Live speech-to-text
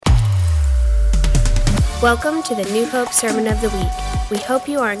Welcome to the New Hope Sermon of the Week. We hope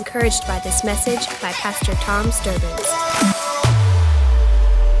you are encouraged by this message by Pastor Tom Sturbins.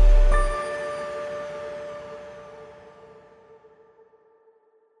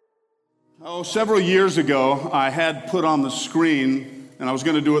 Several years ago, I had put on the screen, and I was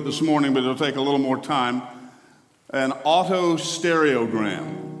going to do it this morning, but it'll take a little more time, an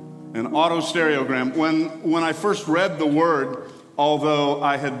autostereogram. An autostereogram. When I first read the word, although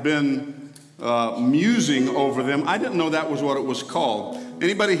I had been musing over them, I didn't know that was what it was called.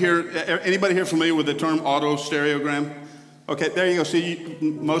 Anybody here familiar with the term autostereogram? Okay, there you go. See,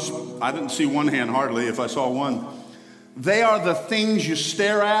 I didn't see one hand hardly, if I saw one. They are the things you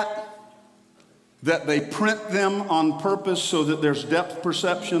stare at, that they print them on purpose so that there's depth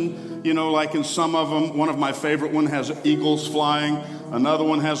perception. You know, like in some of them, one of my favorite one has eagles flying, another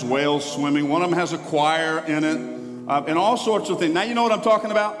one has whales swimming, one of them has a choir in it. And all sorts of things. Now you know what I'm talking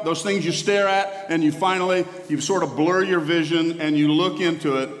about? Those things you stare at and you sort of blur your vision and you look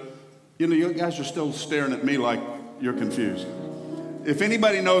into it. You know, you guys are still staring at me like you're confused. If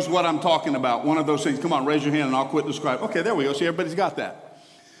anybody knows what I'm talking about, one of those things, come on, raise your hand and I'll quit describing. Okay, there we go. See, everybody's got that.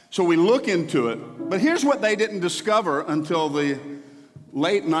 So we look into it. But here's what they didn't discover until the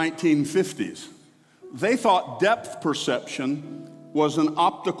late 1950s. They thought depth perception was an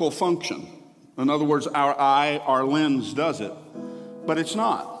optical function. In other words, our lens does it, but it's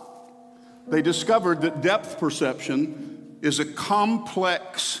not. They discovered that depth perception is a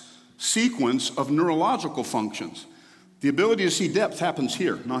complex sequence of neurological functions. The ability to see depth happens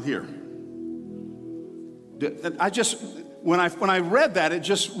here, not here. When I read that, it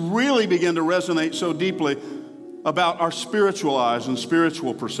just really began to resonate so deeply about our spiritual eyes and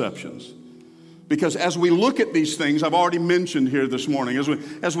spiritual perceptions. Because as we look at these things, I've already mentioned here this morning,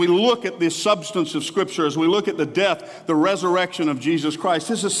 as we look at the substance of Scripture, as we look at the death, the resurrection of Jesus Christ,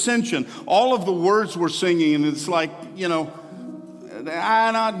 His ascension, all of the words we're singing, and it's like, you know,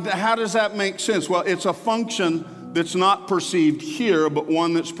 how does that make sense? Well, it's a function that's not perceived here, but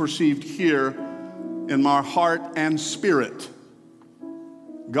one that's perceived here in my heart and spirit.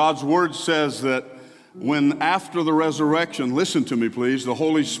 God's Word says that when after the resurrection, listen to me please, the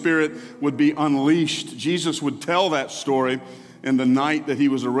Holy Spirit would be unleashed. Jesus would tell that story in the night that He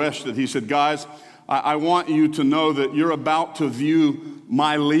was arrested. He said, guys, I want you to know that you're about to view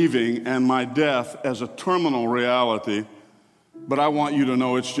my leaving and my death as a terminal reality, but I want you to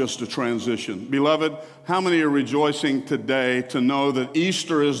know it's just a transition. Beloved, how many are rejoicing today to know that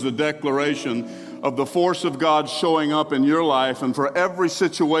Easter is the declaration of the force of God showing up in your life, and for every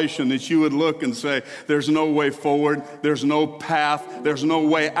situation that you would look and say, there's no way forward, there's no path, there's no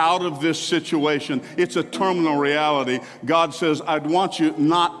way out of this situation. It's a terminal reality. God says, I'd want you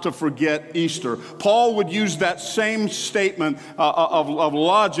not to forget Easter. Paul would use that same statement of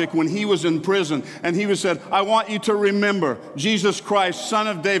logic when he was in prison, and he said, I want you to remember Jesus Christ, Son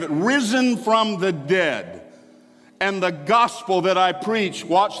of David, risen from the dead. And the gospel that I preach,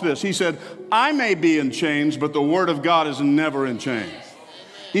 watch this. He said, I may be in chains, but the word of God is never in chains.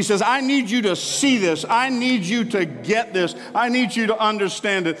 He says, I need you to see this. I need you to get this. I need you to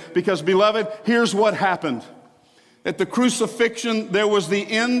understand it. Because, beloved, here's what happened. At the crucifixion, there was the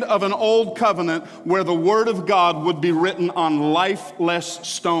end of an old covenant where the word of God would be written on lifeless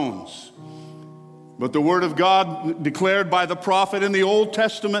stones. But the word of God declared by the prophet in the Old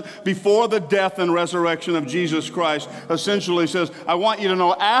Testament before the death and resurrection of Jesus Christ essentially says, I want you to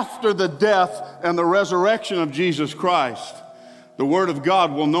know after the death and the resurrection of Jesus Christ, the word of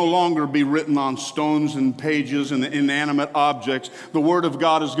God will no longer be written on stones and pages and inanimate objects. The word of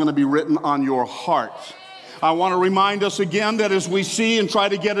God is going to be written on your heart. I want to remind us again that as we see and try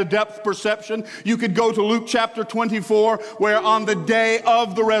to get a depth perception, you could go to Luke chapter 24, where on the day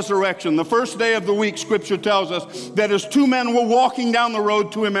of the resurrection, the first day of the week, Scripture tells us that as two men were walking down the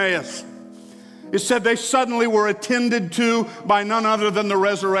road to Emmaus, it said they suddenly were attended to by none other than the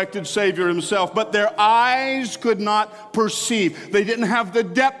resurrected Savior Himself, but their eyes could not perceive. They didn't have the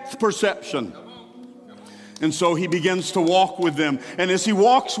depth perception. And so He begins to walk with them. And as He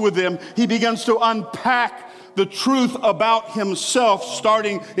walks with them, He begins to unpack the truth about Himself,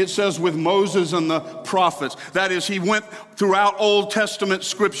 starting, it says, with Moses and the prophets. That is, He went throughout Old Testament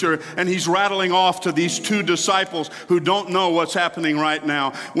Scripture, and He's rattling off to these two disciples who don't know what's happening right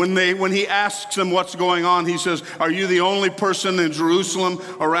now. When He asks them what's going on, He says, are you the only person in Jerusalem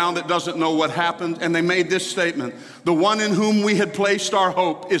around that doesn't know what happened? And they made this statement, the one in whom we had placed our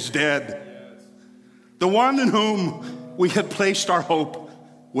hope is dead. The one in whom we had placed our hope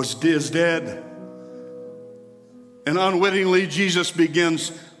is dead. And unwittingly, Jesus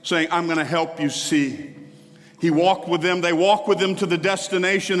begins saying, I'm going to help you see. He walked with them. They walked with him to the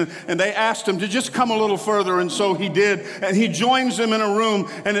destination, and they asked him to just come a little further, and so he did. And he joins them in a room,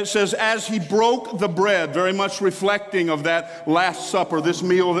 and it says, as he broke the bread, very much reflecting of that Last Supper, this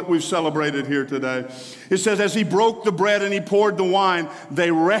meal that we've celebrated here today. It says, as he broke the bread and he poured the wine, they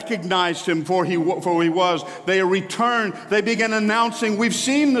recognized him for who he was. They returned. They began announcing, we've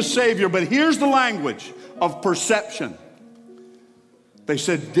seen the Savior, but here's the language of perception. They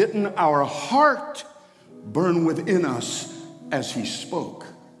said, didn't our heart burn within us as he spoke?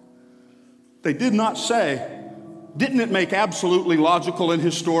 They did not say, didn't it make absolutely logical and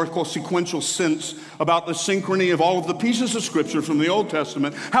historical sequential sense about the synchrony of all of the pieces of Scripture from the Old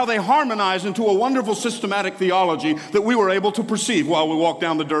Testament, how they harmonize into a wonderful systematic theology that we were able to perceive while we walked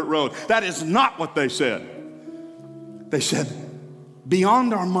down the dirt road? That is not what they said. They said,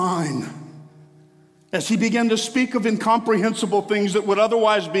 beyond our mind, as he began to speak of incomprehensible things that would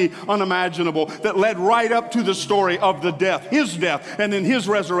otherwise be unimaginable, that led right up to the story of the death, his death, and in his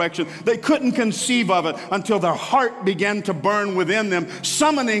resurrection. They couldn't conceive of it until their heart began to burn within them,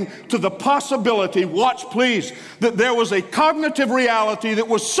 summoning to the possibility, watch please, that there was a cognitive reality that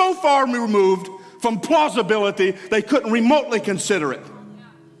was so far removed from plausibility, they couldn't remotely consider it.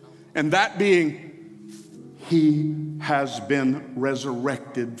 And that being, he has been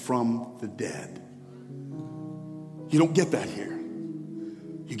resurrected from the dead. You don't get that here.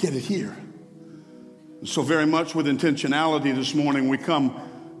 You get it here. And so very much with intentionality this morning, we come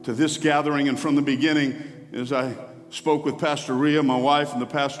to this gathering, and from the beginning, as I spoke with Pastor Rhea, my wife, and the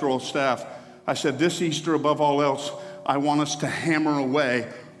pastoral staff, I said, this Easter, above all else, I want us to hammer away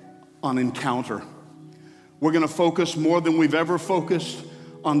on encounter. We're going to focus more than we've ever focused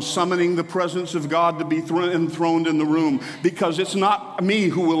on summoning the presence of God to be enthroned in the room, because it's not me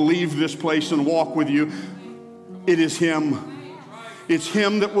who will leave this place and walk with you. It is him. It's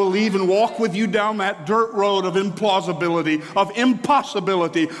him that will leave and walk with you down that dirt road of implausibility, of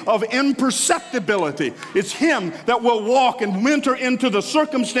impossibility, of imperceptibility. It's him that will walk and enter into the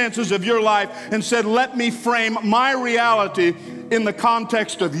circumstances of your life and said, let me frame my reality in the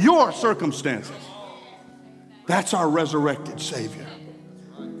context of your circumstances. That's our resurrected Savior.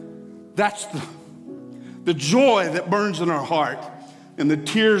 That's the joy that burns in our heart and the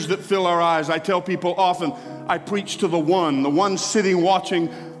tears that fill our eyes. I tell people often, I preach to the one sitting watching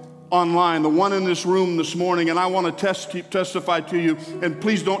online, the one in this room this morning, and I want to testify to you, and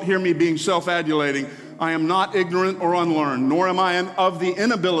please don't hear me being self-adulating. I am not ignorant or unlearned, nor am I of the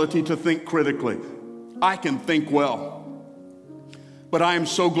inability to think critically. I can think well. But I am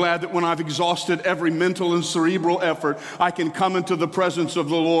so glad that when I've exhausted every mental and cerebral effort, I can come into the presence of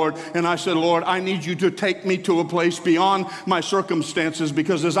the Lord. And I said, Lord, I need you to take me to a place beyond my circumstances,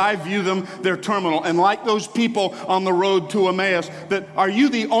 because as I view them, they're terminal. And like those people on the road to Emmaus, that are you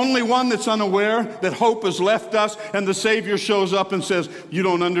the only one that's unaware that hope has left us? And the Savior shows up and says, you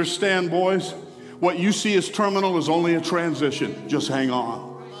don't understand, boys. What you see as terminal is only a transition. Just hang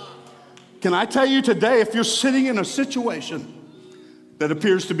on. Can I tell you today, if you're sitting in a situation that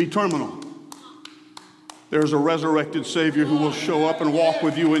appears to be terminal, there's a resurrected Savior who will show up and walk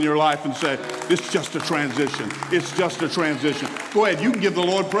with you in your life and say, it's just a transition. It's just a transition. Go ahead, you can give the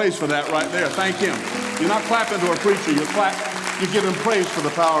Lord praise for that right there. Thank him. You're not clapping to a preacher, you give him praise for the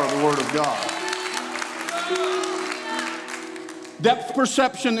power of the Word of God. Depth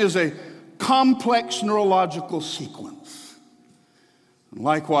perception is a complex neurological sequence. And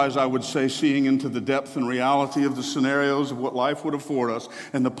likewise, I would say, seeing into the depth and reality of the scenarios of what life would afford us,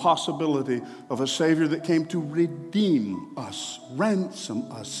 and the possibility of a Savior that came to redeem us, ransom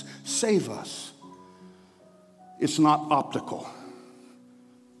us, save us. It's not optical.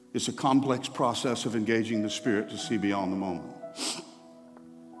 It's a complex process of engaging the Spirit to see beyond the moment.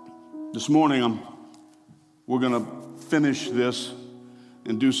 This morning, we're going to finish this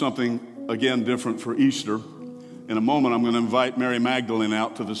and do something, again, different for Easter. In a moment, I'm going to invite Mary Magdalene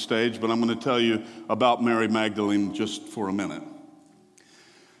out to the stage, but I'm going to tell you about Mary Magdalene just for a minute.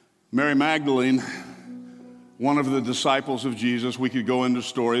 Mary Magdalene, one of the disciples of Jesus, we could go into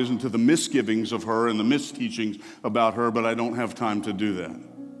stories into the misgivings of her and the misteachings about her, but I don't have time to do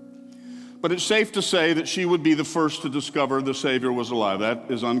that. But it's safe to say that she would be the first to discover the Savior was alive.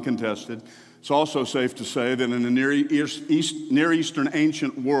 That is uncontested. It's also safe to say that in the Near Eastern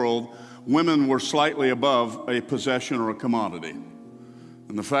ancient world, women were slightly above a possession or a commodity.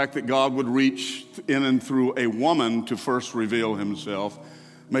 And the fact that God would reach in and through a woman to first reveal himself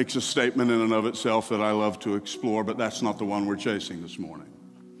makes a statement in and of itself that I love to explore, but that's not the one we're chasing this morning.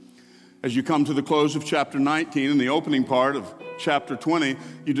 As you come to the close of chapter 19 and the opening part of chapter 20,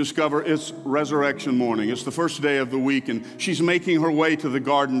 you discover it's resurrection morning. It's the first day of the week, and she's making her way to the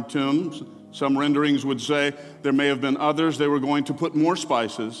garden tomb Some renderings would say there may have been others. They were going to put more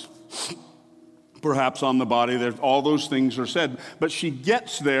spices, perhaps on the body. All those things are said. But she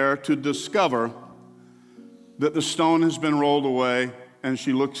gets there to discover that the stone has been rolled away, and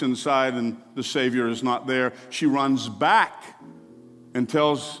she looks inside and the Savior is not there. She runs back and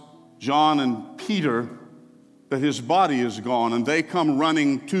tells John and Peter that his body is gone, and they come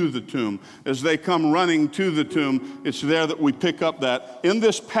running to the tomb. As they come running to the tomb, it's there that we pick up that. In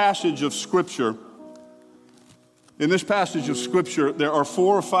this passage of Scripture, there are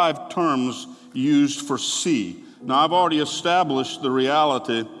 4 or 5 terms used for see. Now, I've already established the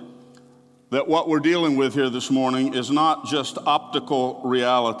reality that what we're dealing with here this morning is not just optical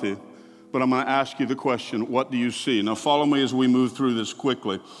reality, but I'm going to ask you the question, what do you see? Now, follow me as we move through this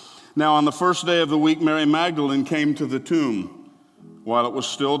quickly. Now, on the first day of the week, Mary Magdalene came to the tomb while it was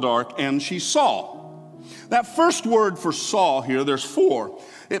still dark, and she saw. That first word for saw here, there's 4.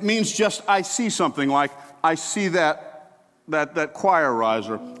 It means just I see something, like I see that choir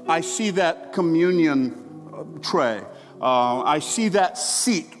riser. I see that communion tray. I see that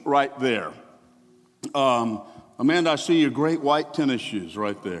seat right there. Amanda, I see your great white tennis shoes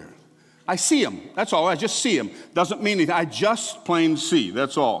right there. I see them. That's all. I just see them. Doesn't mean anything. I just plain see.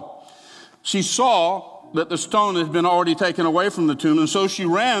 That's all. She saw that the stone had been already taken away from the tomb, and so she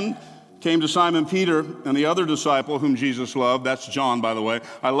ran, came to Simon Peter and the other disciple whom Jesus loved. That's John, by the way.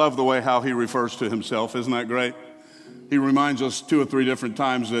 I love the way how he refers to himself. Isn't that great? He reminds us 2 or 3 different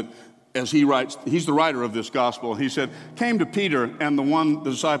times that as he writes, he's the writer of this gospel. He said, came to Peter and the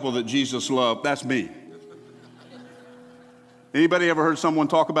disciple that Jesus loved. That's me. Anybody ever heard someone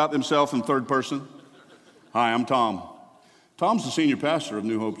talk about themselves in third person? Hi, I'm Tom. Tom's the senior pastor of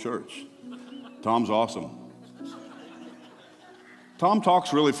New Hope Church. Tom's awesome. Tom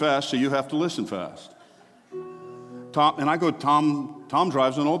talks really fast, so you have to listen fast. Tom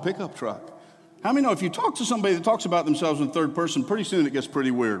drives an old pickup truck. How many know if you talk to somebody that talks about themselves in third person, pretty soon it gets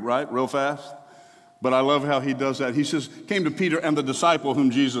pretty weird, right? Real fast. But I love how he does that. He says, came to Peter and the disciple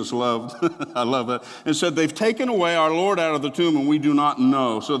whom Jesus loved. I love that. And said, they've taken away our Lord out of the tomb and we do not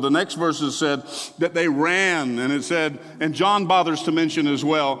know. So the next verses said that they ran. And it said, and John bothers to mention as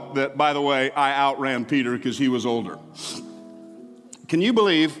well that, by the way, I outran Peter because he was older. Can you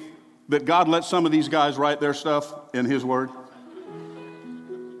believe that God let some of these guys write their stuff in his word?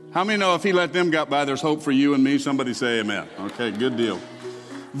 How many know if he let them get by, there's hope for you and me? Somebody say amen. Okay, good deal.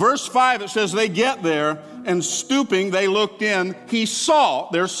 Verse 5, it says they get there, and stooping, they looked in. He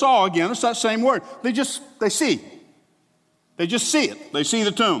saw. There's saw again. It's that same word. They see. They just see it. They see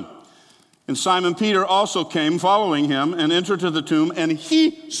the tomb. And Simon Peter also came following him and entered to the tomb, and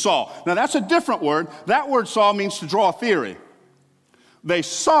he saw. Now, that's a different word. That word saw means to draw a theory. They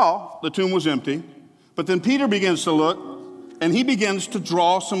saw the tomb was empty, but then Peter begins to look, and he begins to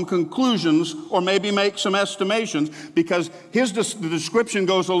draw some conclusions or maybe make some estimations because the description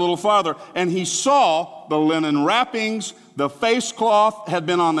goes a little farther. And he saw the linen wrappings, the face cloth had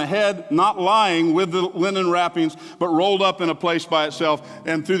been on the head, not lying with the linen wrappings, but rolled up in a place by itself.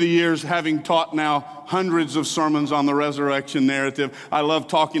 And through the years, having taught now hundreds of sermons on the resurrection narrative, I love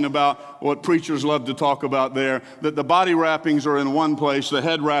talking about what preachers love to talk about there, that the body wrappings are in one place, the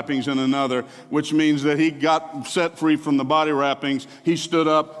head wrappings in another, which means that he got set free from the body wrappings. He stood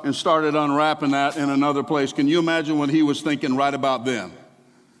up and started unwrapping that in another place. Can you imagine what he was thinking right about then?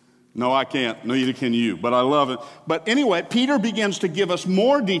 No, I can't. Neither can you, but I love it. But anyway, Peter begins to give us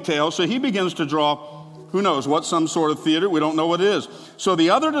more details, so he begins to draw, who knows, what some sort of theater. We don't know what it is. So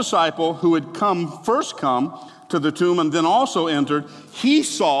the other disciple who had first come to the tomb and then also entered, he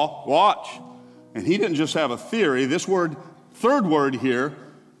saw, watch, and he didn't just have a theory. This word, third word here,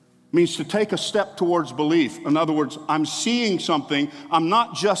 means to take a step towards belief. In other words, I'm seeing something. I'm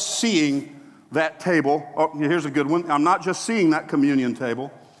not just seeing that table. Oh, here's a good one. I'm not just seeing that communion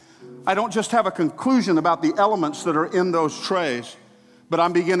table. I don't just have a conclusion about the elements that are in those trays, but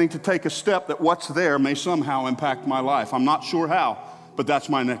I'm beginning to take a step that what's there may somehow impact my life. I'm not sure how, but that's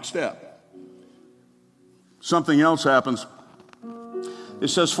my next step. Something else happens. It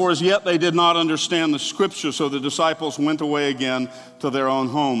says, for as yet they did not understand the scripture, so the disciples went away again to their own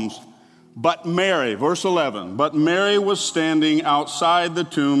homes. But Mary, verse 11, but Mary was standing outside the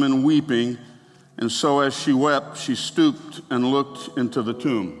tomb and weeping, and so as she wept, she stooped and looked into the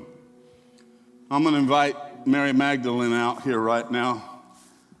tomb. I'm going to invite Mary Magdalene out here right now.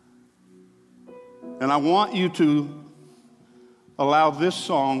 And I want you to allow this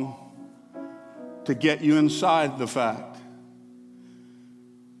song to get you inside the fact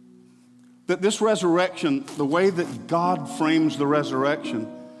that this resurrection, the way that God frames the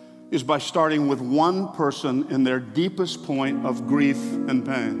resurrection, is by starting with one person in their deepest point of grief and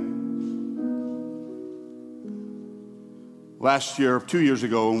pain. Last year, 2 years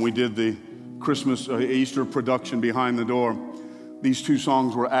ago, when we did the Christmas, Easter production Behind the Door, these two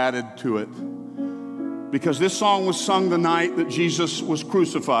songs were added to it. Because this song was sung the night that Jesus was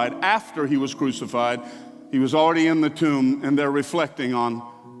crucified. After he was crucified, he was already in the tomb, and they're reflecting on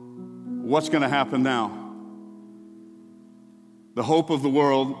what's going to happen now. The hope of the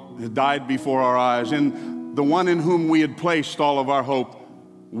world had died before our eyes. In the one in whom we had placed all of our hope,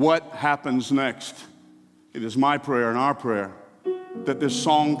 what happens next? It is my prayer and our prayer that this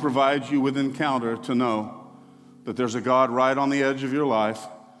song provides you with encounter to know that there's a God right on the edge of your life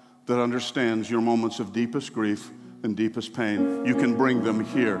that understands your moments of deepest grief and deepest pain. You can bring them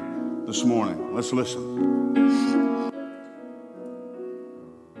here this morning. Let's listen.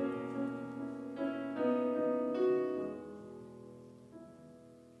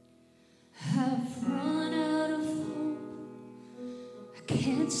 I've run out of hope. I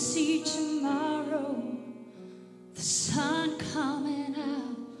can't see tomorrow. The sun coming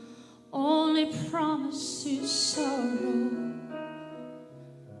out only promises sorrow.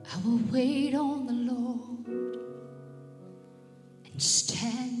 I will wait on the Lord and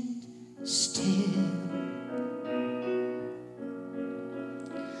stand still.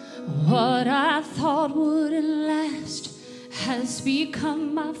 What I thought wouldn't last has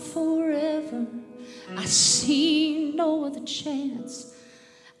become my forever. I see no other chance.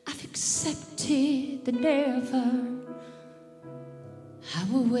 I've accepted the never. I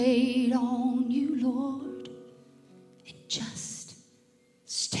will wait on you, Lord, and just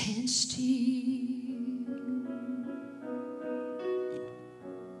stand still.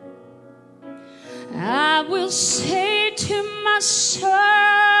 I will say to my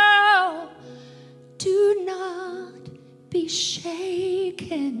soul, do not be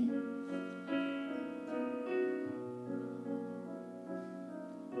shaken.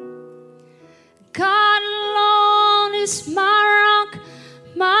 God alone is my rock,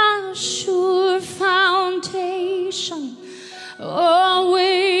 my sure foundation.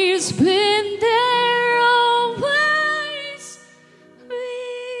 Always been there, always will.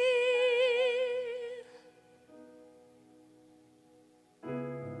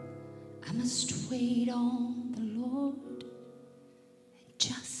 I must wait on the Lord and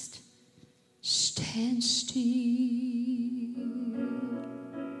just stand still.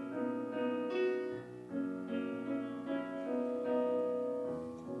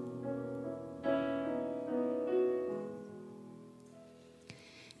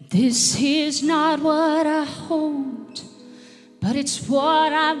 This is not what I hoped, but it's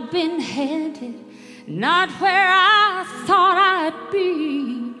what I've been handed. Not where I thought I'd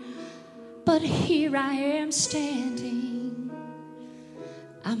be, but here I am standing.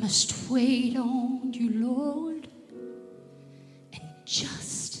 I must wait on you, Lord, and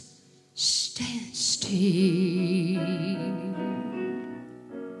just stand still.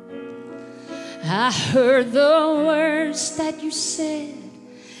 I heard the words that you said.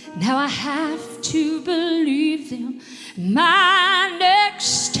 Now I have to believe them. My next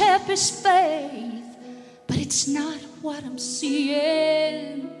step is faith, but it's not what I'm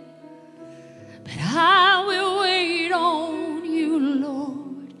seeing. But I will wait on you,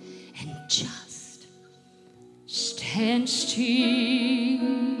 Lord, and just stand still.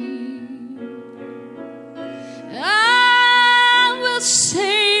 I will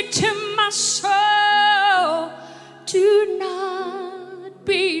say to my soul, do not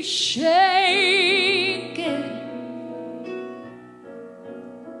be shaken.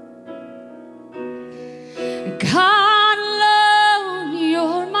 God alone,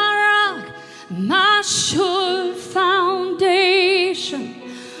 you're my rock, my sure foundation.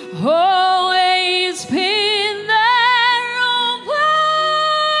 Always been there,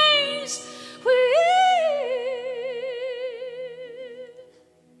 always will.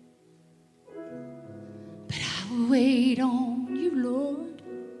 But I will wait on you, Lord,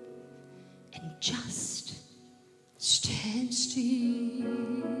 just stand still.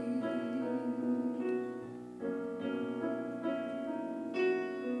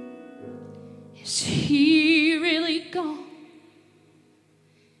 Is he really gone?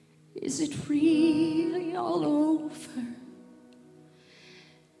 Is it really all over?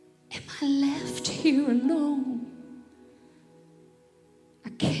 Am I left here alone? I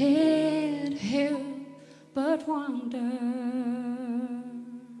can't help but wonder.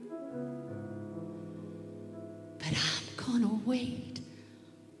 But I'm gonna wait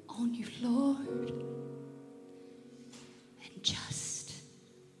on you, Lord, and just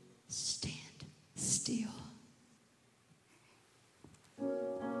stand still.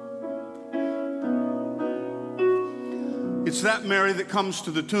 It's that Mary that comes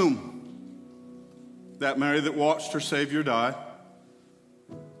to the tomb. That Mary that watched her Savior die.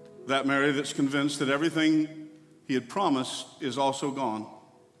 That Mary that's convinced that everything he had promised is also gone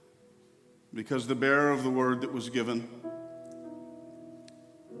because the bearer of the word that was given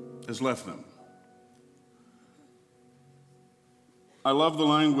has left them. I love the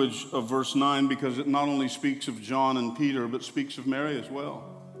language of verse 9 because it not only speaks of John and Peter, but speaks of Mary as well.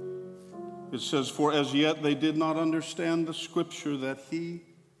 It says, "For as yet they did not understand the scripture that he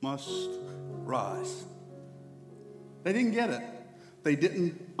must rise." They didn't get it. They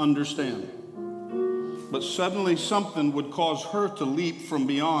didn't understand. But suddenly something would cause her to leap from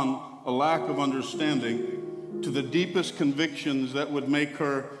beyond a lack of understanding to the deepest convictions that would make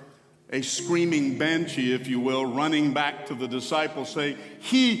her a screaming banshee, if you will, running back to the disciples saying,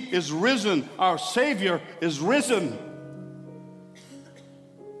 "He is risen. Our Savior is risen."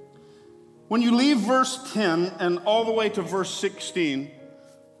 When you leave verse 10 and all the way to verse 16,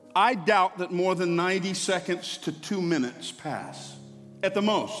 I doubt that more than 90 seconds to 2 minutes pass, at the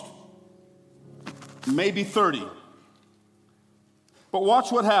most, maybe 30. But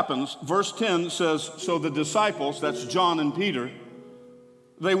watch what happens. Verse 10 says, "So the disciples," that's John and Peter,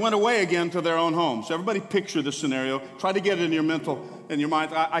 "they went away again to their own homes." Everybody picture this scenario. Try to get it in your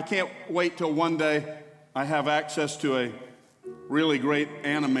mind. I can't wait till one day I have access to a really great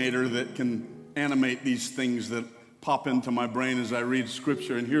animator that can animate these things that pop into my brain as I read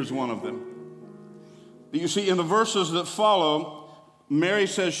scripture, and here's one of them. You see, in the verses that follow, Mary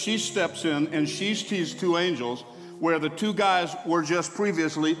says she steps in and she sees two angels where the two guys were just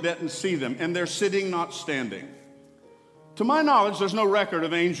previously didn't see them, and they're sitting, not standing. To my knowledge, there's no record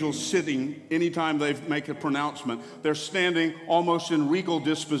of angels sitting anytime they make a pronouncement. They're standing almost in regal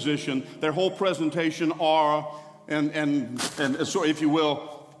disposition. Their whole presentation, aura, and so, if you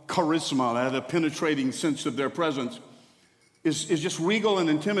will, charisma, the penetrating sense of their presence is just regal and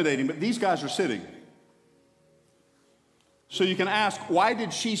intimidating. But these guys are sitting. So you can ask, why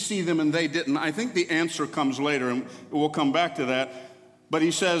did she see them and they didn't? I think the answer comes later, and we'll come back to that. But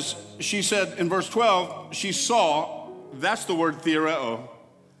she said in verse 12, she saw, that's the word theoreo.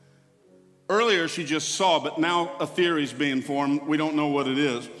 Earlier she just saw, but now a theory is being formed. We don't know what it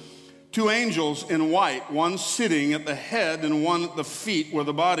is. Two angels in white, one sitting at the head and one at the feet where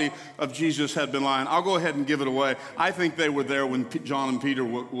the body of Jesus had been lying. I'll go ahead and give it away. I think they were there when John and Peter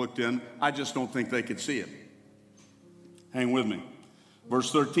looked in. I just don't think they could see it. Hang with me.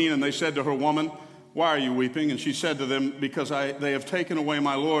 Verse 13, "And they said to her, 'Woman, why are you weeping?' And she said to them, 'Because they have taken away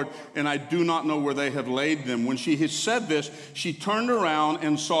my Lord, and I do not know where they have laid them.' When she had said this, she turned around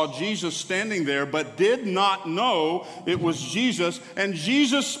and saw Jesus standing there, but did not know it was Jesus. And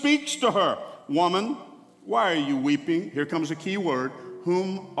Jesus speaks to her, 'Woman, why are you weeping?'" Here comes a key word.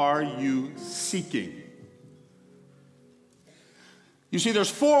 "Whom are you seeking?" You see, there's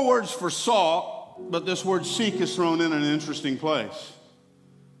 4 words for saw, but this word seek is thrown in an interesting place.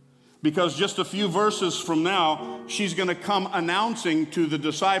 Because just a few verses from now, she's going to come announcing to the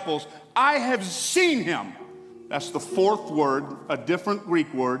disciples, "I have seen him." That's the 4th word, a different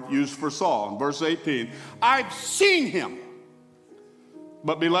Greek word used for Saul. In verse 18, "I've seen him."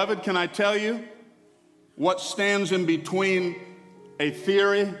 But beloved, can I tell you what stands in between a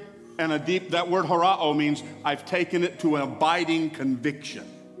theory and a deep, that word horao means I've taken it to an abiding conviction.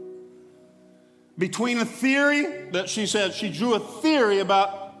 Between a theory that she said, she drew a theory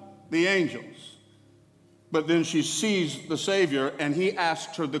about the angels, but then she sees the Savior and he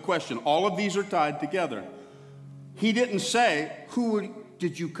asks her the question. All of these are tied together. He didn't say, "Who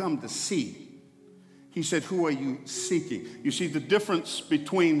did you come to see?" He said, "Who are you seeking?" You see, the difference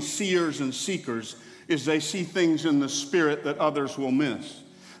between seers and seekers is they see things in the spirit that others will miss.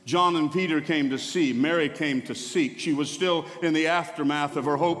 John and Peter came to see. Mary came to seek. She was still in the aftermath of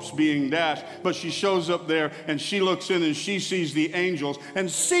her hopes being dashed, but she shows up there and she looks in and she sees the angels. And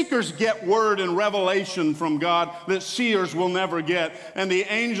seekers get word and revelation from God that seers will never get. And the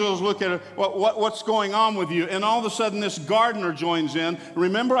angels look at her, what's going on with you? And all of a sudden this gardener joins in.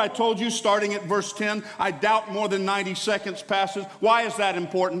 Remember I told you starting at verse 10, I doubt more than 90 seconds passes. Why is that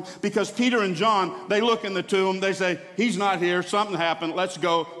important? Because Peter and John, they look in the tomb, they say, "He's not here, something happened, let's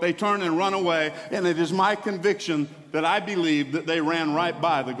go." They turn and run away, and it is my conviction that I believe that they ran right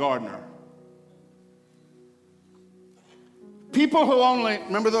by the gardener. People who only,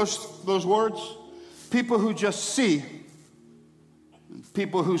 remember those words? People who just see,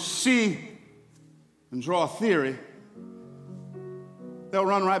 people who see and draw a theory, they'll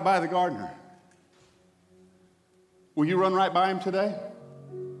run right by the gardener. Will you run right by him today?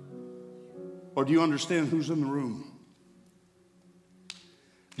 Or do you understand who's in the room?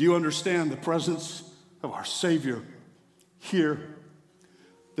 Do you understand the presence of our Savior here?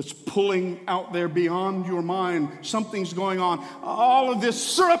 that's pulling out there beyond your mind. Something's going on. All of this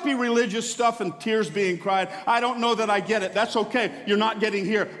syrupy religious stuff and tears being cried. I don't know that I get it. That's okay. You're not getting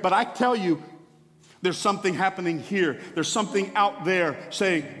here. But I tell you, there's something happening here. There's something out there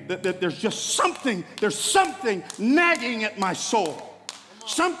saying that there's just something, there's something nagging at my soul.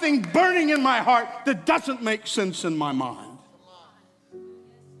 Something burning in my heart that doesn't make sense in my mind.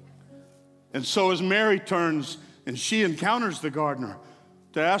 And so as Mary turns and she encounters the gardener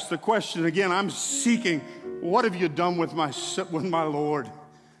to ask the question again, I'm seeking, what have you done with my Lord?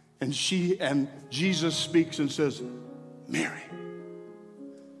 And Jesus speaks and says, Mary.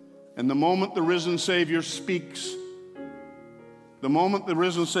 And the moment the risen Savior speaks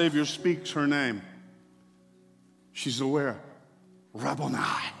her name, she's aware, Rabboni,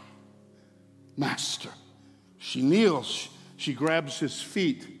 Master. She kneels, she grabs his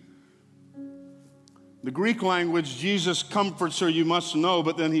feet. The Greek language, Jesus comforts her, you must know,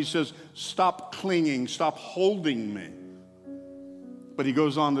 but then he says, stop clinging, stop holding me. But he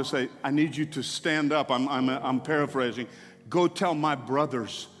goes on to say, I need you to stand up. I'm paraphrasing. Go tell my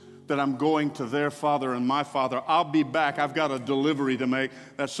brothers that I'm going to their father and my father. I'll be back. I've got a delivery to make.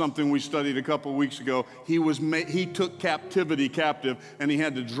 That's something we studied a couple weeks ago. He took captivity captive, and he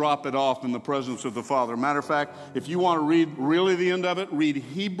had to drop it off in the presence of the Father. Matter of fact, if you want to read really the end of it, read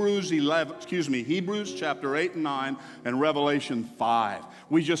Hebrews chapter 8 and 9 and Revelation 5.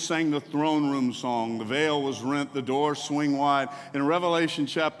 We just sang the throne room song. The veil was rent, the doors swing wide. In Revelation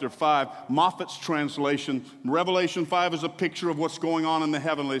chapter 5, Moffat's translation, Revelation 5 is a picture of what's going on in the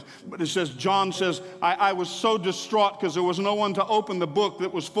heavenlies. But it says, John says, I was so distraught because there was no one to open the book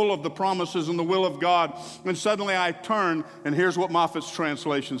that was full of the promises and the will of God. And suddenly I turned, and here's what Moffat's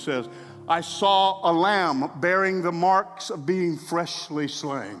translation says. I saw a lamb bearing the marks of being freshly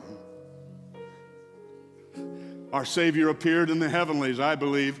slain. Our Savior appeared in the heavenlies, I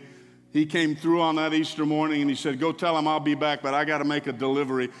believe. He came through on that Easter morning and he said, go tell him I'll be back, but I got to make a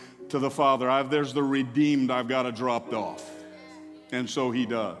delivery to the Father. There's the redeemed I've got to drop off. And so he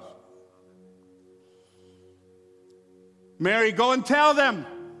does. Mary, go and tell them.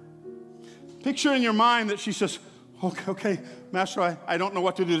 Picture in your mind that she says, okay, Master, I don't know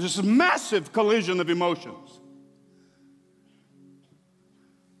what to do. This is a massive collision of emotions.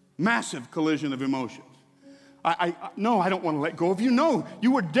 Massive collision of emotions. No, I don't want to let go of you. No,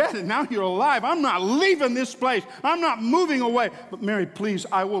 you were dead and now you're alive. I'm not leaving this place. I'm not moving away. But Mary, please,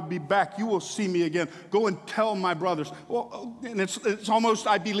 I will be back. You will see me again. Go and tell my brothers. Well, and it's almost,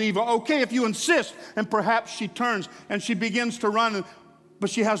 I believe, okay, if you insist. And perhaps she turns and she begins to run, but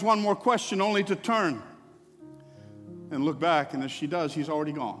she has one more question, only to turn and look back. And as she does, he's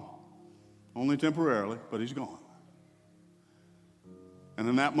already gone. Only temporarily, but he's gone. And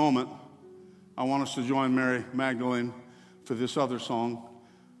in that moment, I want us to join Mary Magdalene for this other song.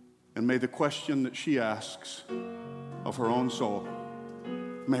 And may the question that she asks of her own soul,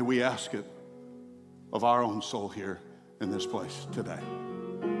 may we ask it of our own soul here in this place today.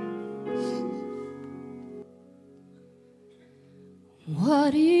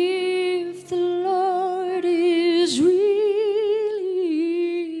 What if the Lord is really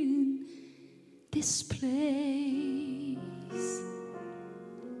in this place?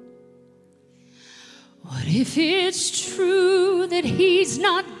 What if it's true that he's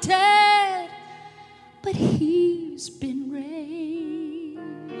not dead, but he's been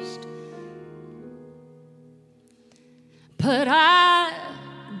raised? But I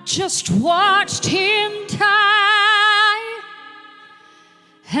just watched him die,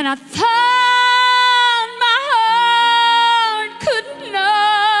 and I thought my heart could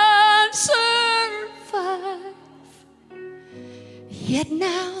not survive. Yet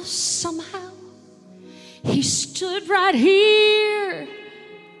now somehow he stood right here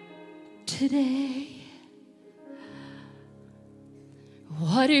today.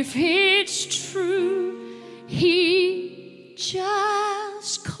 What if it's true he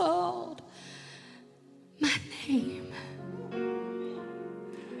just called my name?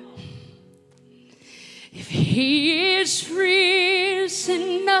 If he is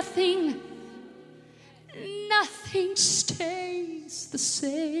risen, nothing stays the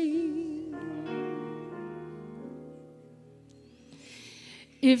same.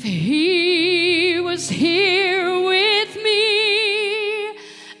 If he was here with me and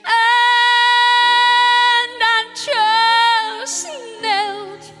I just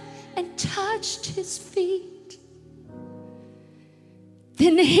knelt and touched his feet,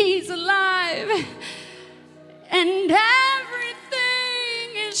 then he's alive and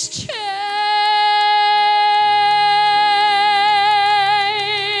everything is changed.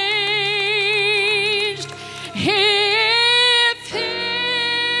 If he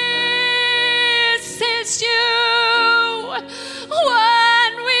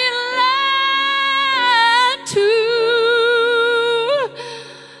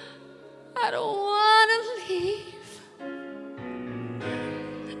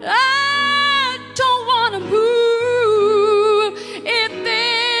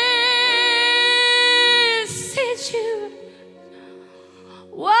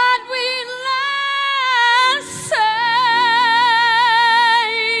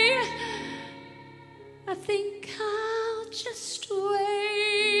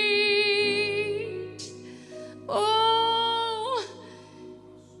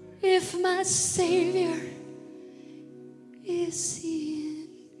my Savior is in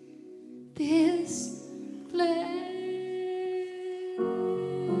this place.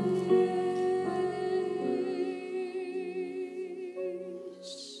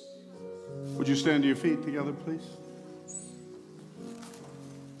 Would you stand to your feet together, please?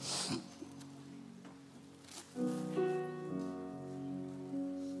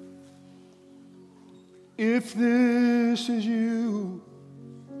 If this is you,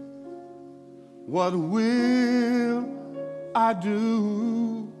 what will I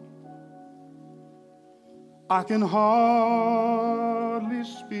do? I can hardly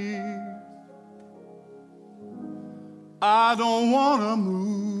speak. I don't want to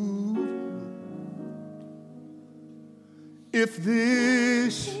move. If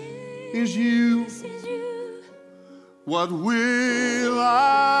this is you, what will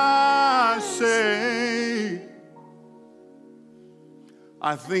I say?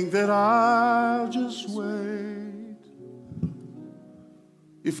 I think that I'll just wait.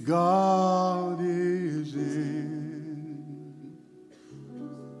 If God is in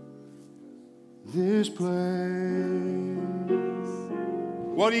this place,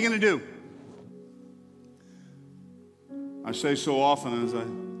 what are you going to do? I say so often, as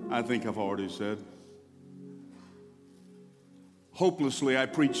I think I've already said, hopelessly I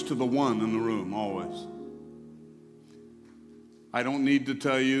preach to the one in the room, always. I don't need to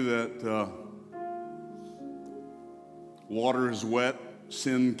tell you that water is wet,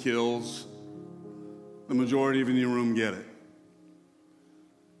 sin kills. The majority of you in the room get it.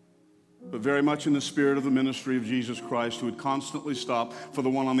 But very much in the spirit of the ministry of Jesus Christ, who would constantly stop for the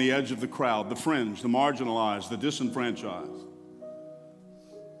one on the edge of the crowd, the fringe, the marginalized, the disenfranchised.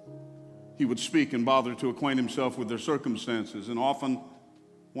 He would speak and bother to acquaint himself with their circumstances, and often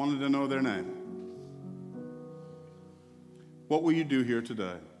wanted to know their name. What will you do here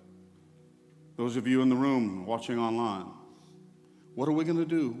today? Those of you in the room watching online, what are we going to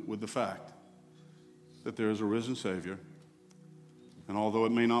do with the fact that there is a risen Savior? And although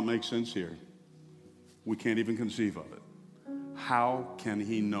it may not make sense here, we can't even conceive of it. How can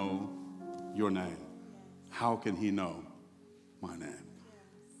he know your name? How can he know my name?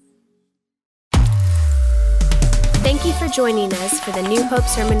 Thank you for joining us for the New Hope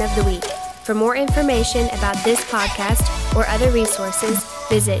Sermon of the Week. For more information about this podcast or other resources,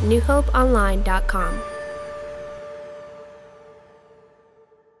 visit newhopeonline.com.